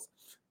calls.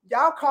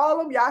 Y'all call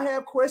them, y'all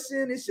have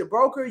questions. It's your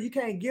broker. You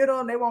can't get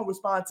them. They won't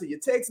respond to your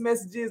text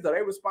messages, or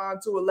they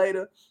respond to it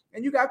later,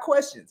 and you got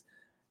questions.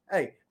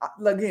 Hey,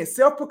 again,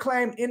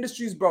 self-proclaimed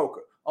industries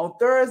broker. On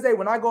Thursday,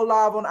 when I go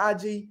live on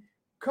IG,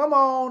 come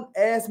on,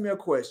 ask me a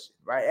question,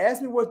 right?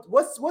 Ask me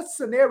what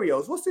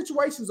scenarios, what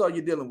situations are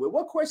you dealing with?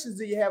 What questions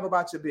do you have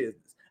about your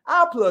business?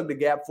 I'll plug the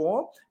gap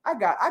for them.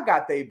 I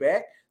got they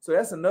back. So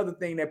that's another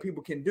thing that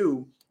people can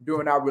do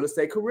during our real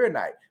estate career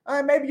night.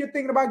 Maybe you're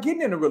thinking about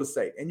getting into real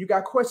estate and you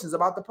got questions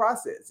about the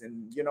process,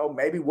 and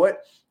maybe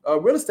what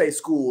real estate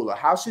school, or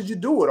how should you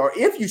do it, or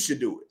if you should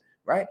do it,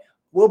 right?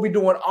 We'll be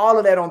doing all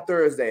of that on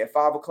Thursday at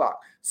 5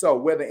 o'clock. So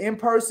whether in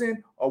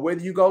person or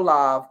whether you go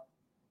live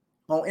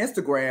on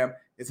Instagram,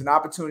 it's an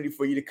opportunity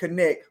for you to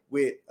connect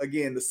with,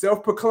 again, the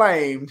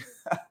self-proclaimed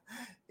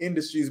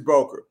industries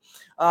broker.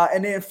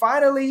 And then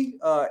finally,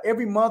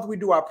 every month we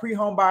do our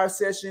pre-home buyer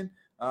session.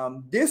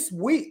 This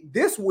week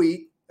it's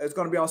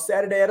going to be on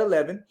Saturday at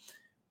 11.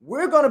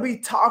 We're going to be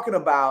talking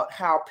about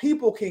how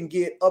people can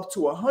get up to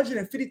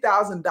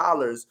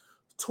 $150,000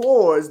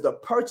 towards the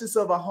purchase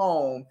of a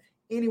home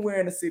anywhere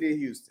in the city of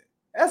Houston.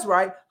 That's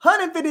right,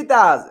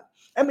 $150,000.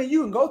 I mean,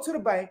 you can go to the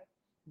bank,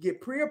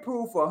 get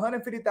pre-approved for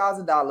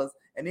 $150,000,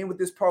 and then with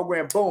this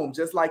program, boom,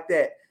 just like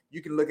that,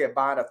 you can look at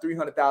buying a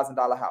 $300,000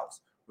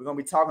 house. We're going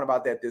to be talking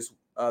about that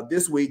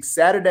this week,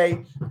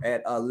 Saturday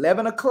at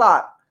 11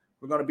 o'clock.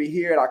 We're going to be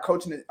here at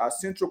our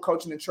Central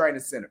Coaching and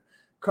Training Center.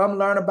 Come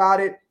learn about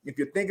it. If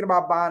you're thinking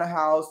about buying a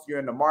house, you're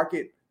in the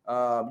market,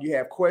 you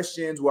have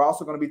questions. We're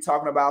also going to be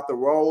talking about the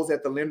roles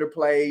that the lender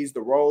plays,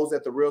 the roles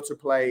that the realtor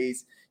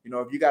plays.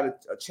 If you got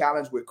a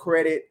challenge with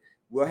credit,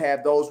 we'll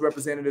have those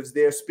representatives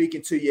there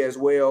speaking to you as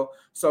well.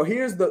 So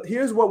here's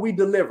what we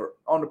deliver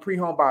on the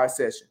pre-home buyer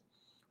session.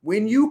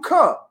 When you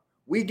come,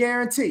 we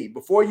guarantee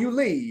before you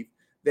leave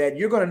that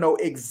you're going to know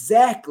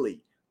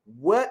exactly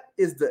what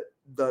is the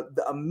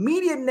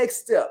immediate next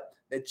step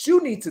that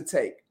you need to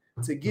take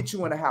to get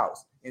you in a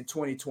house in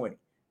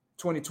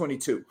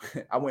 2022.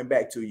 I went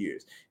back 2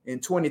 years. In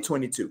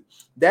 2022.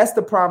 That's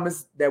the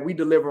promise that we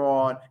deliver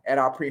on at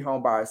our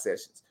pre-home buyer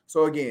sessions.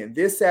 So again,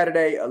 this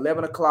Saturday,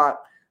 11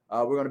 o'clock,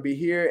 we're going to be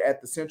here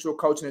at the Central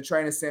Coaching and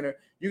Training Center.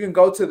 You can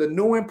go to the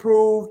new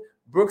improved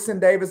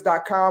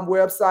brooksanddavis.com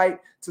website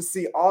to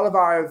see all of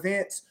our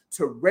events,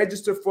 to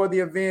register for the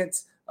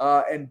events,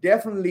 and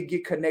definitely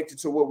get connected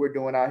to what we're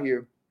doing out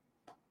here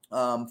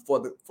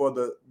for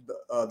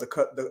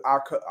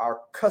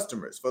our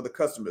customers, for the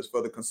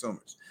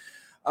consumers.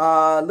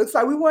 Looks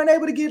like we weren't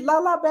able to get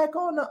Lala back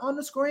on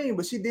the screen,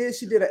 but she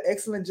did an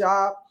excellent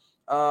job.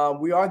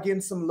 We are getting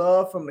some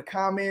love from the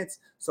comments,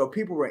 so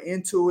people were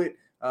into it.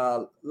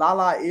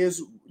 Lala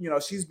is,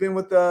 she's been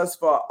with us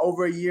for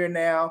over a year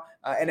now.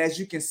 And as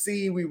you can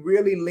see, we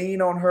really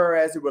lean on her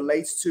as it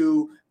relates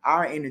to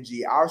our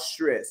energy, our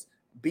stress,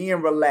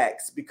 being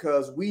relaxed,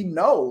 because we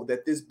know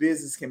that this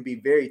business can be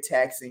very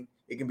taxing.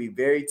 It can be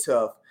very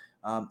tough.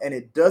 And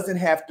it doesn't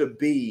have to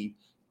be,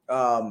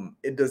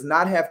 it does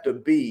not have to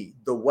be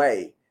the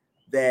way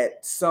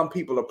that some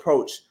people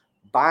approach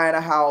buying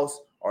a house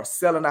or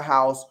selling a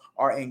house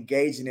or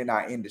engaging in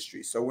our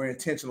industry. So we're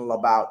intentional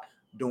about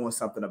doing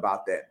something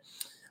about that.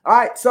 All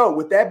right. So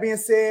with that being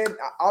said,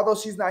 although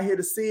she's not here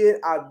to see it,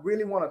 I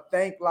really want to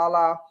thank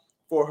Lala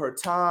for her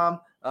time.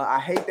 I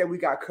hate that we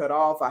got cut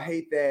off. I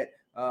hate that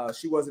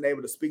she wasn't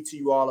able to speak to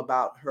you all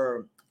about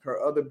her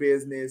other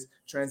business,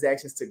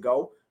 Transactions to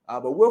Go.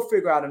 But we'll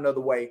figure out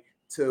another way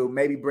to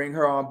maybe bring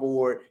her on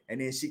board, and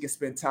then she can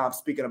spend time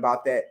speaking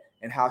about that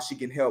and how she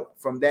can help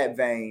from that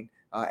vein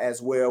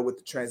as well with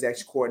the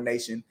transaction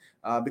coordination.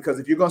 Because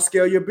if you're going to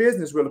scale your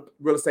business,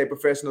 real estate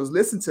professionals,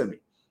 listen to me.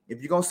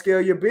 If you're going to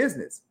scale your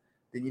business,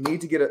 then you need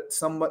to get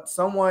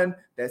someone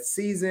that's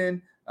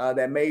seasoned,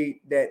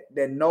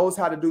 that knows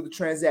how to do the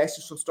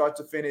transactions from start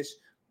to finish,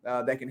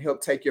 that can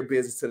help take your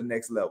business to the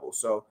next level.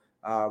 So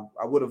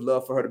I would have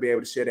loved for her to be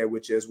able to share that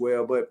with you as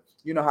well. But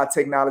you know how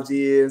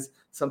technology is.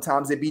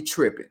 Sometimes it be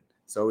tripping.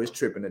 So it's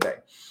tripping today.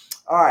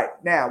 All right.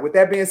 Now, with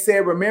that being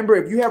said, remember,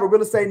 if you have a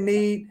real estate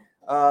need,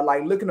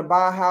 like looking to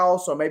buy a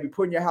house or maybe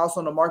putting your house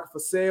on the market for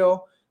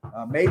sale,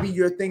 maybe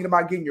you're thinking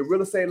about getting your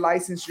real estate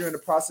license. You're in the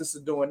process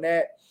of doing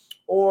that.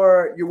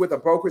 or you're with a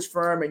brokerage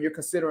firm and you're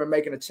considering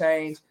making a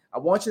change, I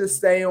want you to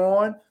stay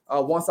on.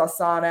 Once I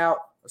sign out,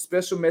 a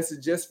special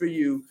message just for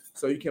you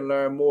so you can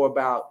learn more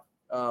about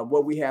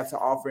what we have to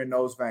offer in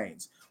those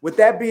veins. With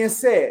that being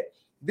said,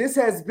 this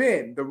has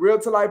been the Real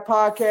to Life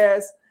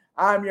Podcast.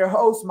 I'm your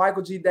host,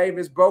 Michael G.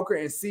 Davis, broker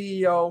and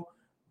CEO,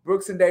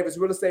 Brooks & Davis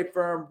Real Estate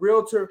Firm,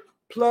 Realtor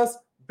plus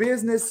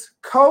business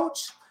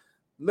coach.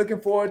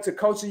 Looking forward to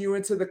coaching you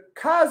into the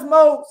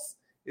cosmos.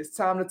 It's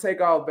time to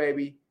take off,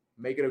 baby.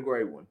 Make it a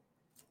great one.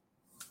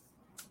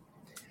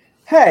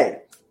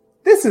 Hey,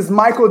 this is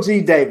Michael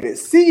G.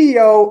 Davis,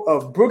 CEO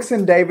of Brooks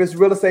 & Davis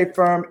Real Estate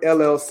Firm,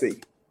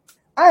 LLC.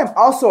 I am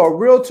also a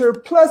Realtor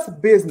plus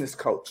business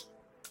coach.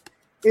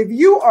 If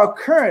you are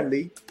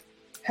currently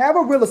have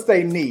a real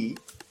estate need,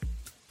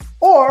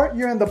 or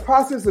you're in the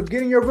process of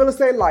getting your real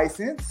estate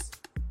license,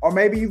 or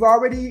maybe you've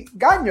already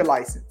gotten your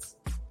license,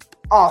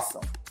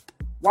 awesome.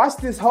 Watch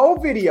this whole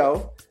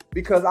video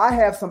because I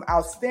have some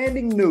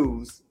outstanding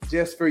news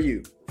just for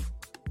you.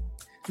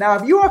 Now,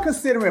 if you are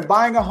considering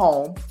buying a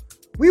home,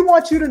 we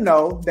want you to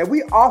know that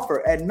we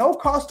offer at no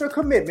cost or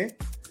commitment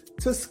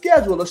to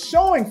schedule a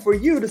showing for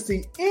you to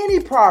see any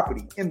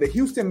property in the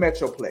Houston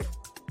Metroplex.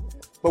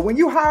 But when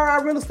you hire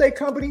our real estate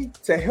company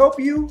to help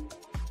you,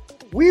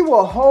 we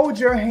will hold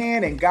your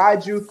hand and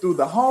guide you through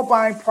the home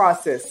buying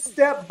process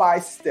step by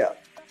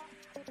step.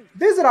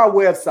 Visit our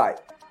website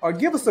or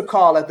give us a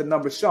call at the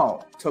number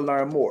shown to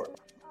learn more.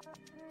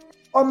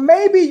 Or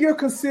maybe you're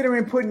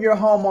considering putting your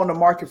home on the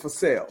market for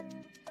sale.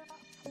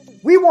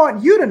 We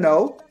want you to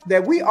know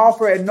that we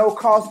offer at no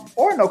cost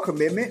or no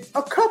commitment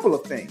a couple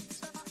of things.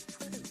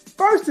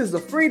 First is a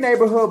free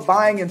neighborhood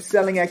buying and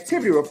selling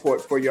activity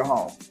report for your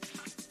home.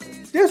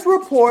 This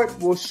report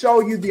will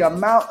show you the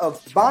amount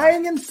of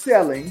buying and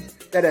selling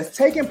that has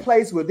taken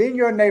place within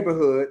your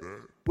neighborhood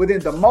within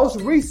the most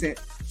recent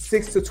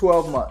 6 to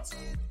 12 months.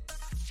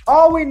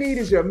 All we need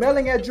is your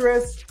mailing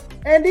address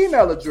and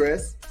email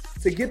address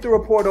to get the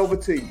report over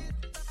to you.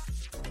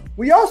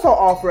 We also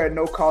offer at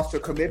no cost or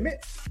commitment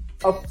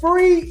a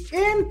free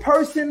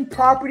in-person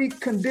property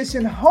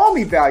condition home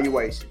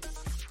evaluation.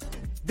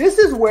 This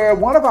is where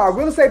one of our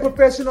real estate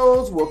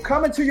professionals will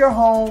come into your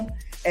home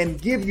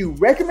and give you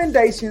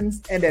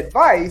recommendations and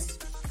advice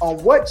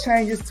on what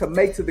changes to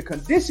make to the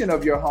condition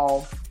of your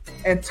home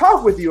and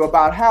talk with you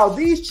about how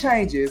these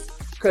changes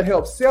could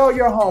help sell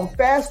your home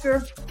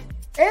faster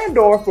and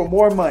or for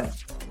more money.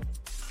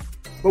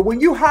 But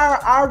when you hire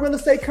our real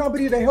estate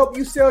company to help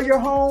you sell your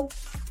home,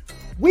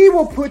 we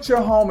will put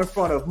your home in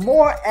front of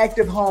more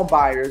active home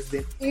buyers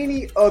than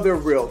any other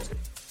realtor.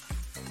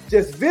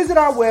 Just visit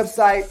our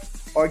website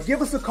or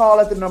give us a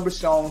call at the number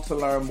shown to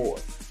learn more.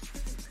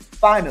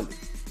 Finally,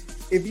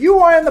 if you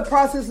are in the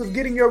process of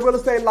getting your real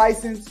estate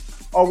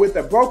license or with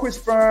a brokerage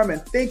firm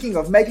and thinking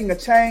of making a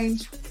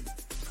change,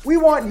 we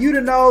want you to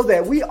know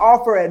that we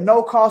offer at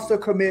no cost or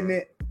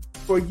commitment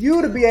for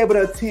you to be able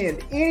to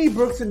attend any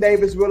Brooks &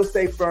 Davis Real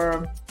Estate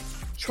Firm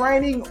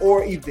training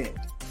or event.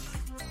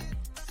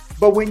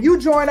 But when you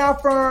join our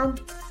firm,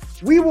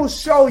 we will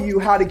show you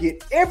how to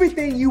get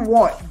everything you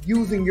want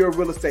using your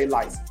real estate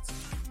license.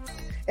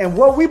 And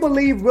what we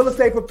believe real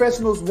estate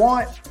professionals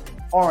want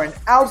are an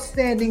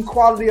outstanding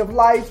quality of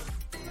life,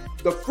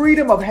 the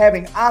freedom of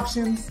having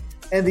options,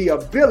 and the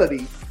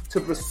ability to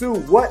pursue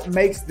what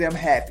makes them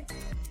happy.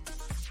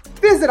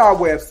 Visit our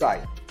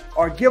website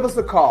or give us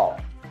a call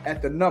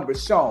at the number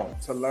shown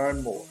to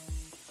learn more.